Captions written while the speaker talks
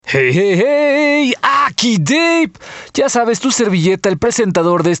Hey, hey, hey, aquí Dave, ya sabes, tu servilleta, el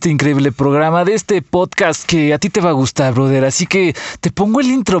presentador de este increíble programa, de este podcast que a ti te va a gustar, brother, así que te pongo el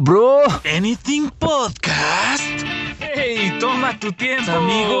intro, bro. Anything Podcast. Hey, toma tu tiempo,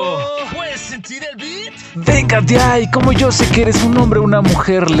 amigo. ¿Puedes sentir el beat? Venga de ahí, como yo sé que eres un hombre o una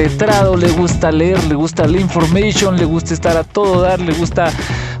mujer letrado, le gusta leer, le gusta la information, le gusta estar a todo dar, le gusta,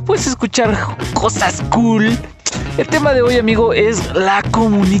 pues, escuchar cosas cool. El tema de hoy, amigo, es la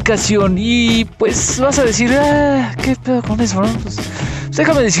comunicación y pues vas a decir, ¿qué pedo con eso, no? Pues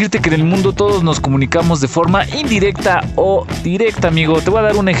déjame decirte que en el mundo todos nos comunicamos de forma indirecta o directa, amigo. Te voy a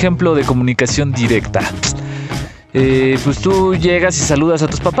dar un ejemplo de comunicación directa. Pues tú llegas y saludas a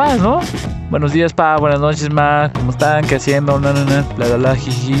tus papás, ¿no? Buenos días, pa, buenas noches, ma, ¿cómo están? ¿Qué haciendo? Bla, bla, bla,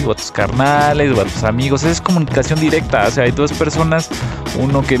 jiji, o a tus carnales, o a tus amigos. Es comunicación directa, o sea, hay dos personas,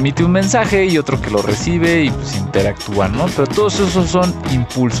 uno que emite un mensaje y otro que lo recibe y pues interactúan, ¿no? Pero todos esos son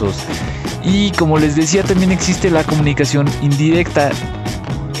impulsos. Y como les decía, también existe la comunicación indirecta.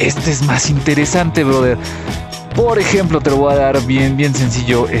 Este es más interesante, brother. Por ejemplo, te lo voy a dar bien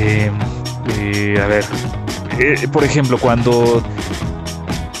sencillo. A ver... por ejemplo, cuando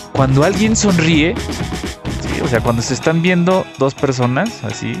alguien sonríe, ¿sí? O sea, cuando se están viendo dos personas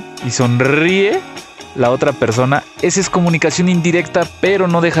así y sonríe la otra persona, esa es comunicación indirecta, pero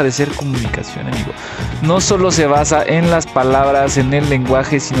no deja de ser comunicación, amigo. No solo se basa en las palabras, en el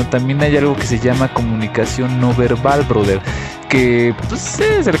lenguaje, sino también hay algo que se llama comunicación no verbal, brother, que pues,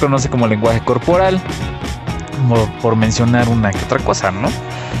 se le conoce como lenguaje corporal, por mencionar una que otra cosa, ¿no?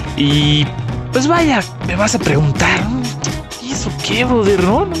 Y pues vaya, me vas a preguntar, ¿y eso qué, brother?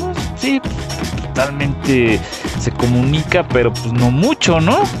 No, sí, totalmente se comunica, pero pues no mucho,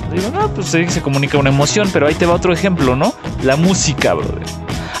 ¿no? Digo, no, pues sí, se comunica una emoción, pero ahí te va otro ejemplo, ¿no? La música, brother.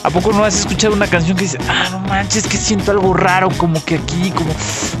 ¿A poco no has escuchado una canción que dice, no manches, que siento algo raro, como que aquí, como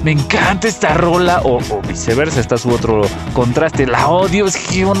me encanta esta rola, o viceversa, está su otro contraste, la odio, es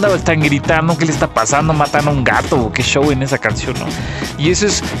que qué onda, están gritando, qué le está pasando, matan a un gato, o qué show en esa canción, ¿no? Y eso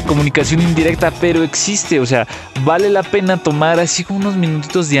es comunicación indirecta, pero existe, o sea, vale la pena tomar así como unos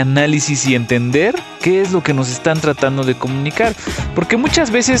minutitos de análisis y entender qué es lo que nos están tratando de comunicar, porque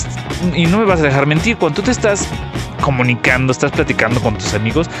muchas veces, y no me vas a dejar mentir, cuando tú te estás comunicando, estás platicando con tus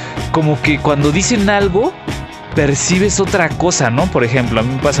amigos, como que cuando dicen algo percibes otra cosa, ¿no? Por ejemplo, a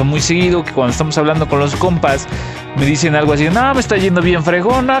mí me pasa muy seguido que cuando estamos hablando con los compas me dicen algo así, no, me está yendo bien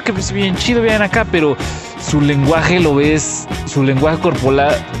fregón, no, que es bien chido, bien acá, pero su lenguaje lo ves, su lenguaje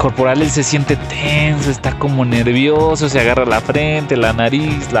corporal él se siente tenso, está como nervioso, se agarra la frente, la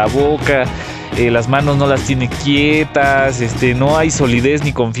nariz, la boca, las manos no las tiene quietas, no hay solidez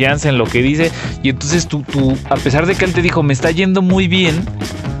ni confianza en lo que dice, y entonces tú, a pesar de que él te dijo, me está yendo muy bien,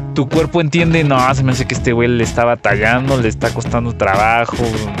 tu cuerpo entiende, no, se me hace que este güey le está batallando, le está costando trabajo,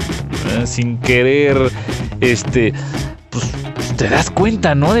 sin querer, pues te das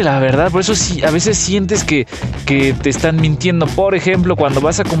cuenta, ¿no? De la verdad. Por eso sí, a veces sientes que te están mintiendo. Por ejemplo, cuando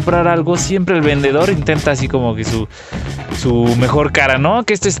vas a comprar algo, siempre el vendedor intenta así como que su mejor cara, ¿no?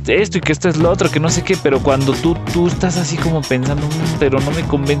 Que esto es esto y que esto es lo otro, que no sé qué. Pero cuando tú estás así como pensando, pero no me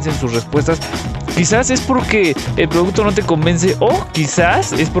convencen sus respuestas, quizás es porque el producto no te convence, o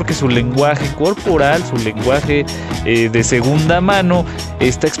quizás es porque su lenguaje corporal, su lenguaje de segunda mano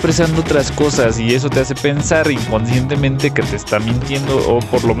está expresando otras cosas, y eso te hace pensar inconscientemente que te está mintiendo, o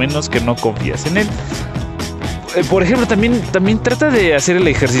por lo menos que no confías en él. Por ejemplo, también trata de hacer el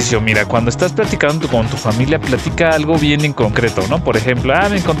ejercicio. Mira, cuando estás platicando con tu familia, platica algo bien en concreto, ¿no? Por ejemplo,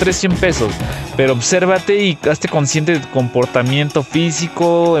 me encontré 100 pesos, pero obsérvate y hazte consciente de tu comportamiento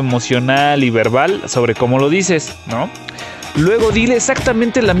físico, emocional y verbal sobre cómo lo dices, ¿no? Luego dile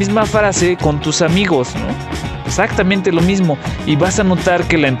exactamente la misma frase con tus amigos, ¿no? Exactamente lo mismo, y vas a notar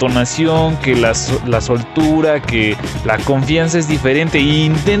que la entonación, que la soltura, que la confianza es diferente. E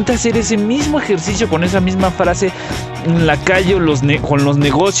intenta hacer ese mismo ejercicio con esa misma frase en la calle o con los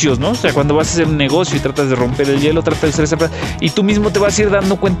negocios, ¿no? O sea, cuando vas a hacer un negocio y tratas de romper el hielo, tratas de usar esa frase, y tú mismo te vas a ir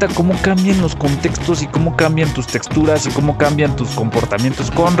dando cuenta cómo cambian los contextos y cómo cambian tus texturas y cómo cambian tus comportamientos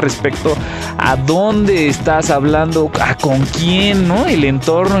con respecto a dónde estás hablando, a con quién, ¿no? El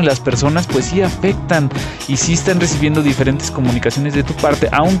entorno y las personas pues sí afectan y sí están recibiendo diferentes comunicaciones de tu parte,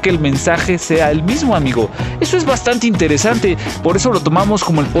 aunque el mensaje sea el mismo, amigo. Eso es bastante interesante, por eso lo tomamos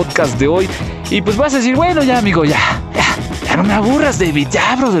como el podcast de hoy. Y pues vas a decir, bueno, ya, amigo, ya no me aburras, David,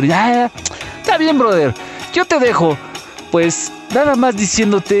 ya, brother, ya. Está bien, brother, yo te dejo. Pues nada más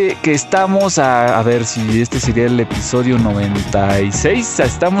diciéndote que estamos a ver si este sería el episodio 96.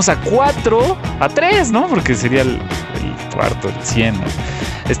 Estamos a 3, ¿no? Porque sería el cuarto, el 100, ¿no?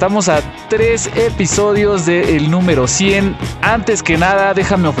 Estamos a 3 episodios del número 100. Antes que nada,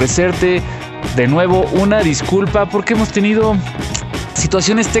 déjame ofrecerte de nuevo una disculpa porque hemos tenido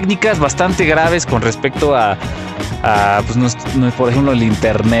situaciones técnicas bastante graves con respecto a pues por ejemplo el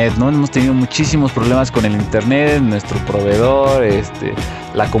internet, ¿no? Hemos tenido muchísimos problemas con el internet, nuestro proveedor,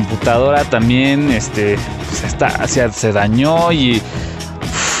 la computadora también, pues se dañó y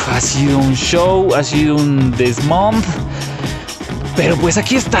ha sido un show, ha sido un desmonte. Pero pues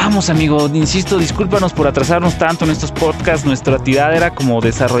aquí estamos, amigo. Insisto, discúlpanos por atrasarnos tanto en estos podcasts. Nuestra tirada era como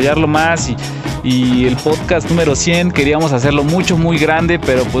desarrollarlo más y el podcast número 100 queríamos hacerlo muy grande,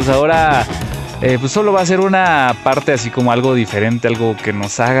 pero pues ahora pues solo va a ser una parte así como algo diferente, algo que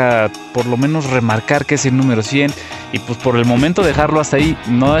nos haga por lo menos remarcar que es el número 100 y pues por el momento dejarlo hasta ahí.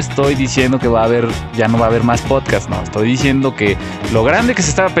 No estoy diciendo que ya no va a haber más podcast, no, estoy diciendo que lo grande que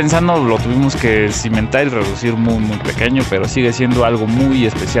se estaba pensando lo tuvimos que cimentar y reducir muy pequeño, pero sigue siendo algo muy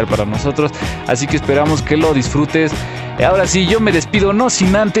especial para nosotros, así que esperamos que lo disfrutes. Ahora sí, yo me despido, no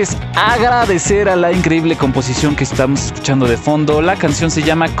sin antes agradecer a la increíble composición que estamos escuchando de fondo. La canción se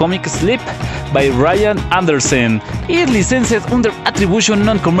llama Comic Sleep by Ryan Anderson y es licensed under Attribution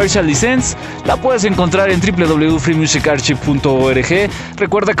Non-Commercial License. La puedes encontrar en www.freemusicarchive.org.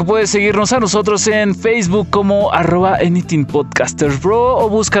 Recuerda que puedes seguirnos a nosotros en Facebook como @anythingpodcastersbro o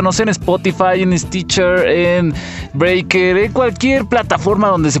búscanos en Spotify, en Stitcher, en Breaker, en cualquier plataforma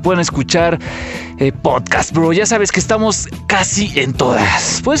donde se puedan escuchar podcast, bro. Ya sabes que estamos casi en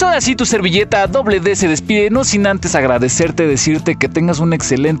todas. Pues ahora sí, tu servilleta Doble D se despide, no sin antes agradecerte, decirte que tengas una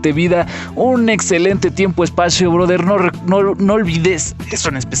excelente vida, un excelente tiempo, espacio, brother. No olvides eso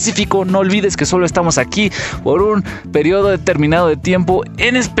en específico, no olvides que solo estamos aquí por un periodo determinado de tiempo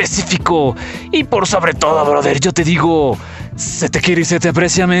en específico. Y por sobre todo, brother, yo te digo, se te quiere y se te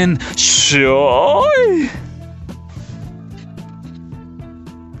aprecia, men. ¡Shoy!